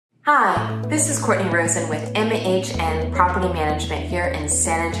Hi, this is Courtney Rosen with MHN Property Management here in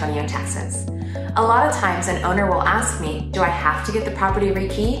San Antonio, Texas. A lot of times an owner will ask me, do I have to get the property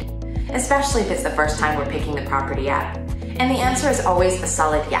rekeyed? Especially if it's the first time we're picking the property up. And the answer is always a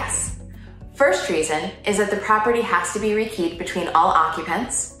solid yes. First reason is that the property has to be rekeyed between all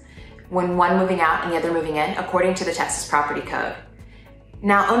occupants, when one moving out and the other moving in, according to the Texas Property Code.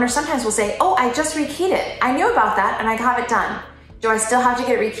 Now, owners sometimes will say, oh, I just rekeyed it. I knew about that and I have it done. Do I still have to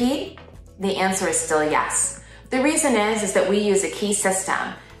get rekeyed? The answer is still yes. The reason is that we use a key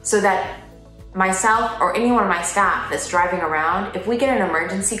system so that myself or any one of my staff that's driving around, if we get an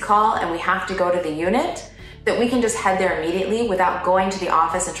emergency call and we have to go to the unit, that we can just head there immediately without going to the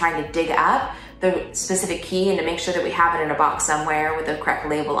office and trying to dig up the specific key and to make sure that we have it in a box somewhere with the correct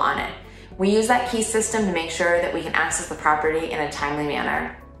label on it. We use that key system to make sure that we can access the property in a timely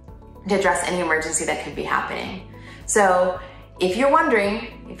manner to address any emergency that could be happening. So if you're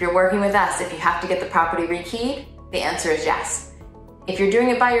wondering, if you're working with us, if you have to get the property rekeyed, the answer is yes. If you're doing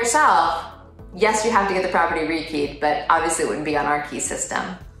it by yourself, yes, you have to get the property rekeyed, but obviously it wouldn't be on our key system.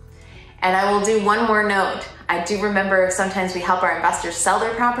 And I will do one more note. I do remember sometimes we help our investors sell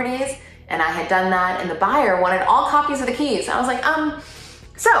their properties, and I had done that, and the buyer wanted all copies of the keys. I was like,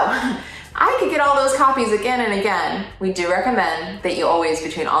 so I could get all those copies again and again. We do recommend that you always,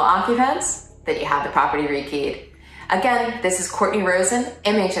 between all occupants, that you have the property rekeyed. Again, this is Courtney Rosen,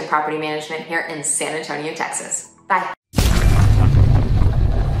 MHN Property Management here in San Antonio, Texas. Bye.